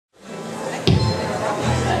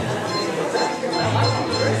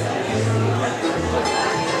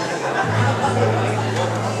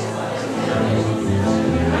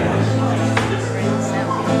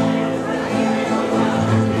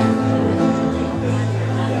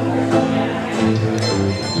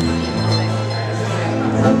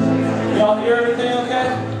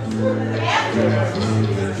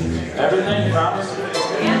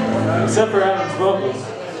Except for Adam's vocals.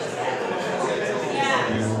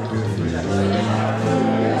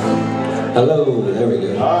 Hello, there we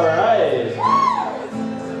go. All right.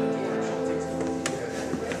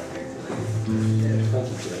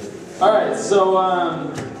 All right, so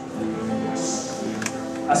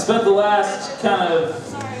I spent the last kind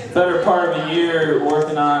of better part of a year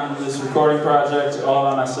working on this recording project all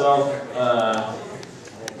by myself,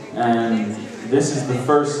 and this is the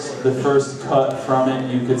first cut from it,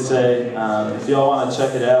 you could say. If y'all want to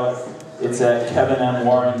check it out, it's at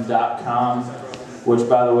KevinWarren.com, which,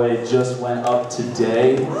 by the way, just went up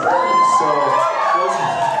today.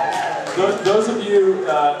 So those of you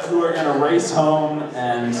who are going to race home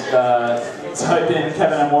and type in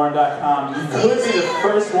KevinWarren.com, you could be the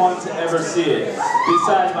first one to ever see it,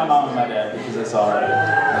 besides my mom and my dad, because I saw it.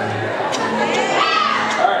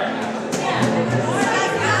 All right.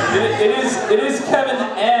 It is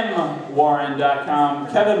KevinWarren.com.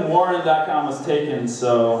 KevinWarren.com was taken,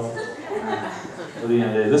 so what are you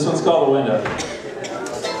gonna do? This one's called The Window.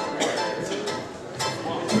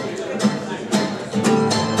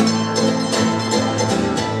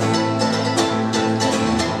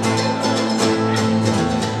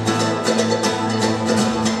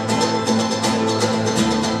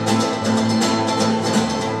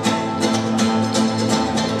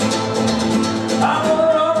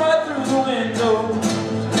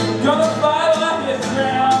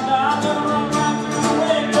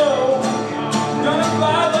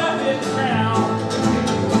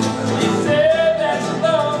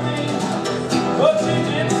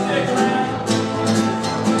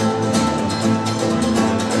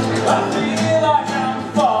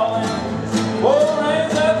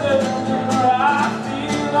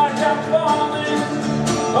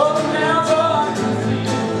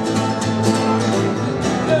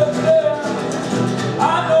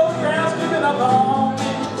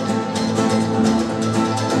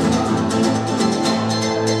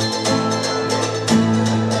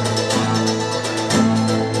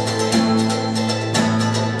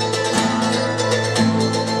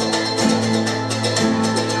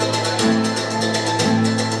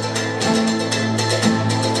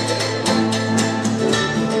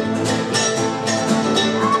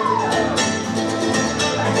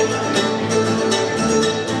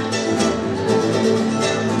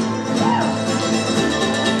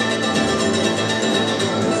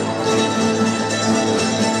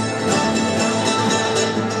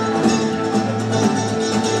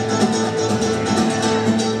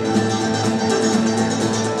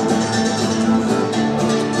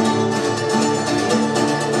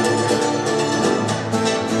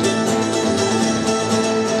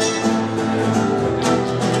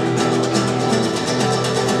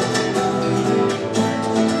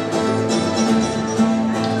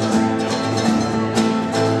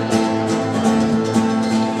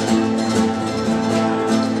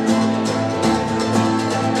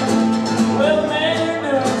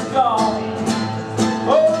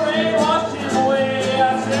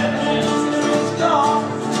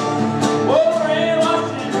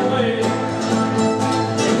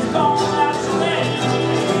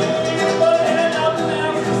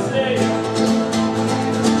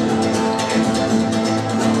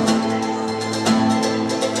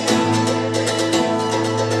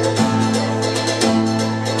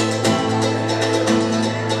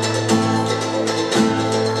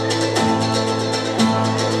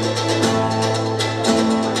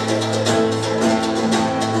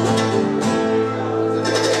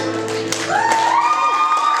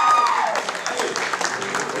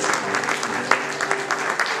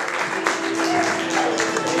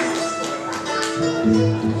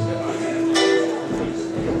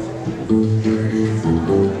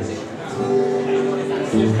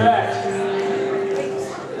 In fact,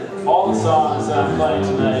 all the songs that I'm playing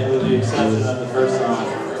tonight, with the exception of the first song,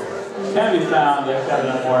 can be found at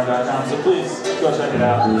KevinWarren.com, so please go check it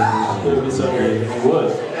out. It would be so great if you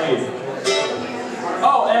would. Thank you.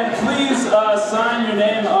 Oh, and please sign your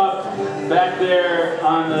name up back there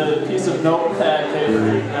on the piece of notepad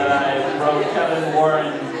paper that I wrote Kevin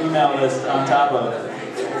Warren email list on top of,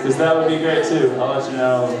 because that would be great too. I'll let you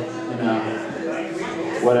know,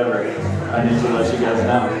 whatever I need to let you guys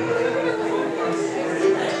know.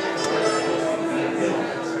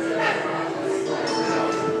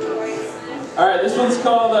 Alright, this one's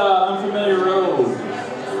called Unfamiliar Road.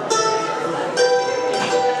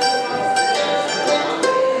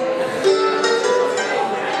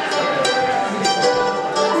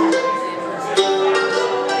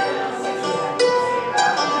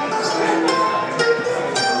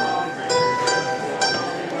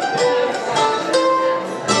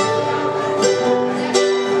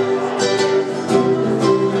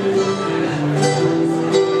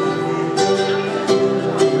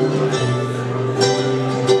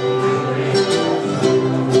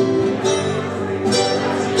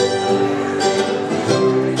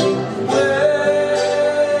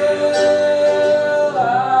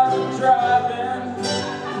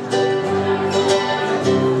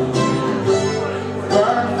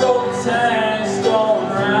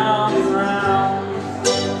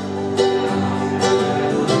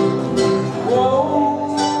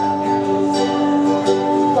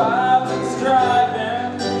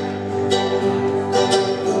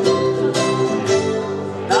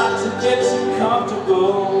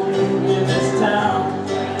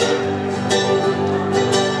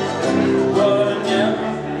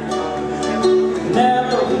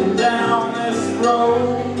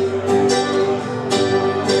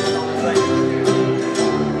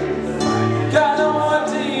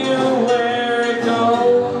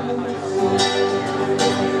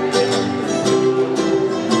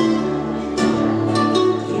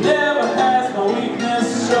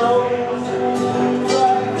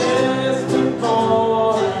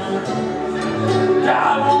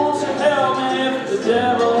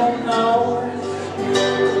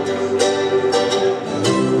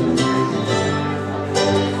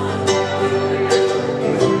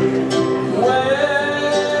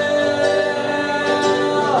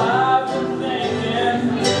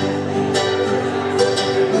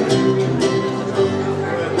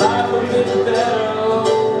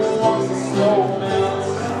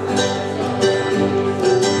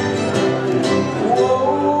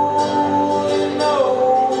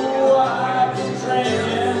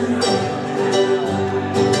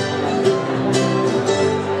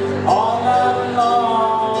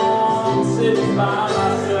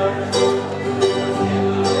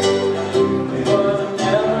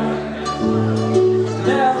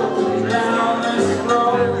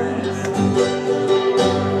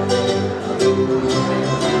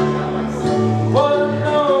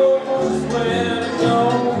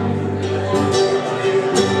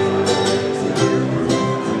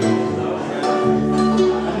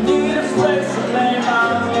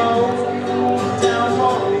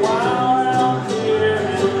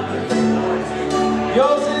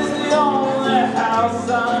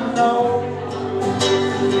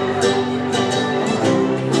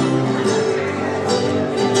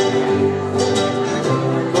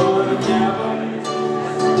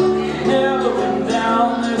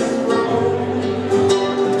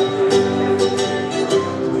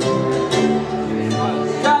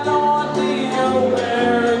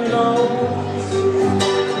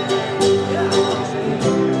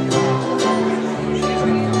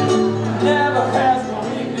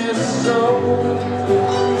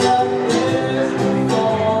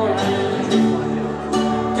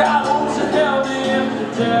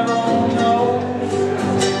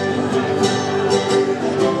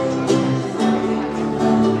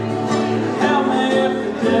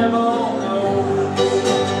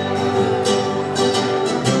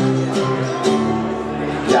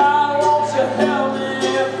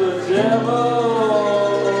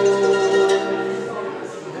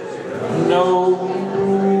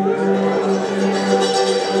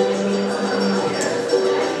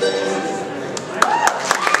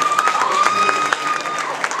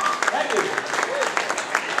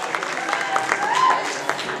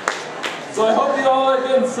 So I hope you all are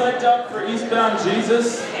getting psyched up for Eastbound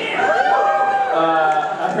Jesus.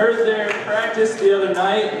 I heard their practice the other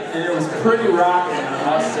night, and it was pretty rocking, I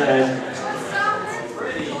must say.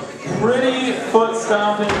 Pretty foot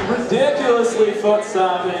stomping, ridiculously foot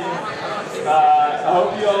stomping. I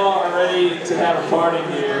hope you all are ready to have a party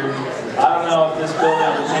here. I don't know if this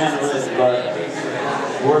building will handle it,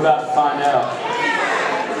 but we're about to find out.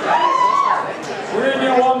 We're going to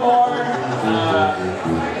do one more.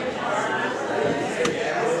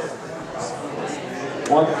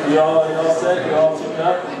 Y'all set? You all tuned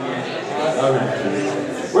up? Okay.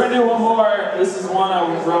 We're going to do one more. This is one I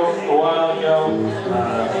wrote a while ago.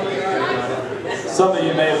 Something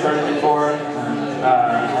you may have heard before.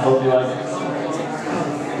 I hope you like it.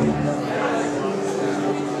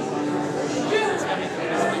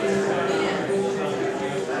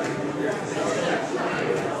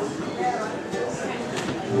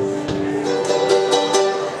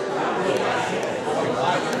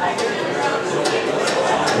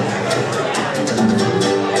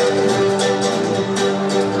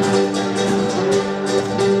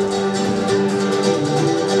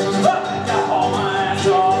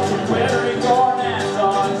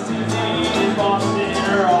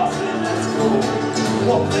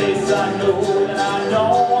 One place I know that I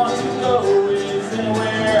don't want to go is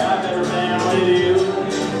anywhere I've ever been with you.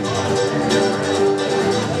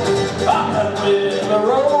 I'm done with the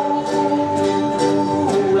road,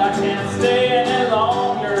 I can't stay any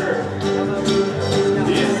longer.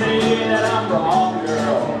 You say that I'm wrong,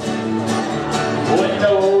 girl, well you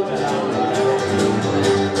know that I'm right.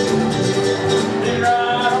 Then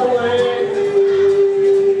right away,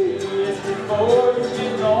 it's before you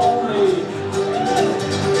get lonely.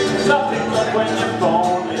 Nothing but when your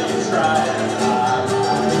phone is trying to hide.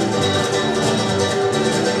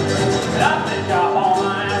 I think I'll haul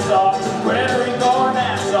my ass off to Puerto Rico or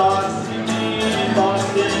Nassau to see me in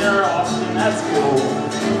Boston or Austin, that's cool.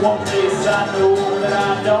 One place I know that I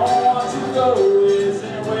don't want to go is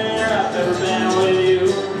anywhere I've ever been with you.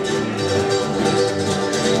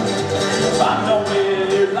 I'm done with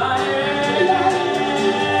your lying,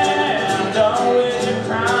 I'm done with your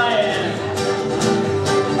crying.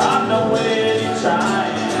 I'm no way you're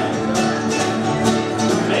trying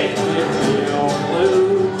to make me feel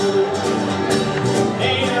blue.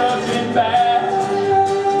 Ain't nothing bad,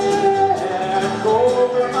 go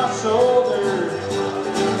over my shoulder.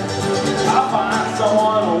 I'll find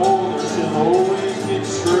someone older, she'll always be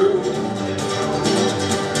true.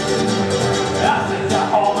 I think I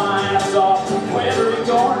haul my ass off to Puerto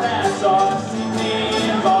Rico or Nassau to see me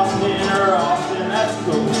in Boston or Austin, that's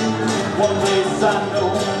cool. One place I know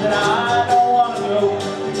that I don't want to go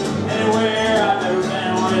anywhere I've never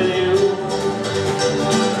been with you.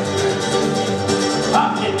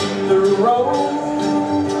 I'm hitting the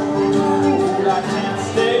road, I can't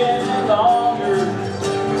stay any longer.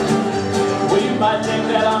 Well, you might think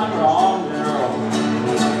that I'm wrong, girl,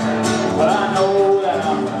 but I know that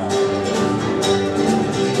I'm right.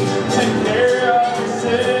 Take care of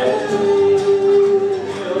yourself,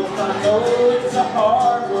 I know it's a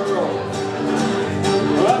hard world.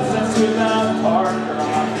 But since we've been apart,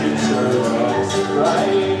 our future looks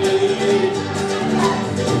bright.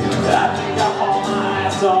 I think I'll haul my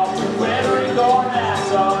ass off to Puerto Rico or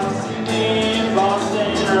Nassau to see me in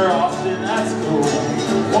Boston or Austin, that's cool.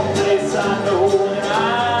 One place I know that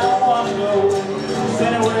I don't want to go is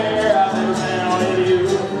anywhere I've ever been with you.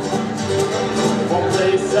 One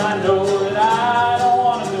place I know that I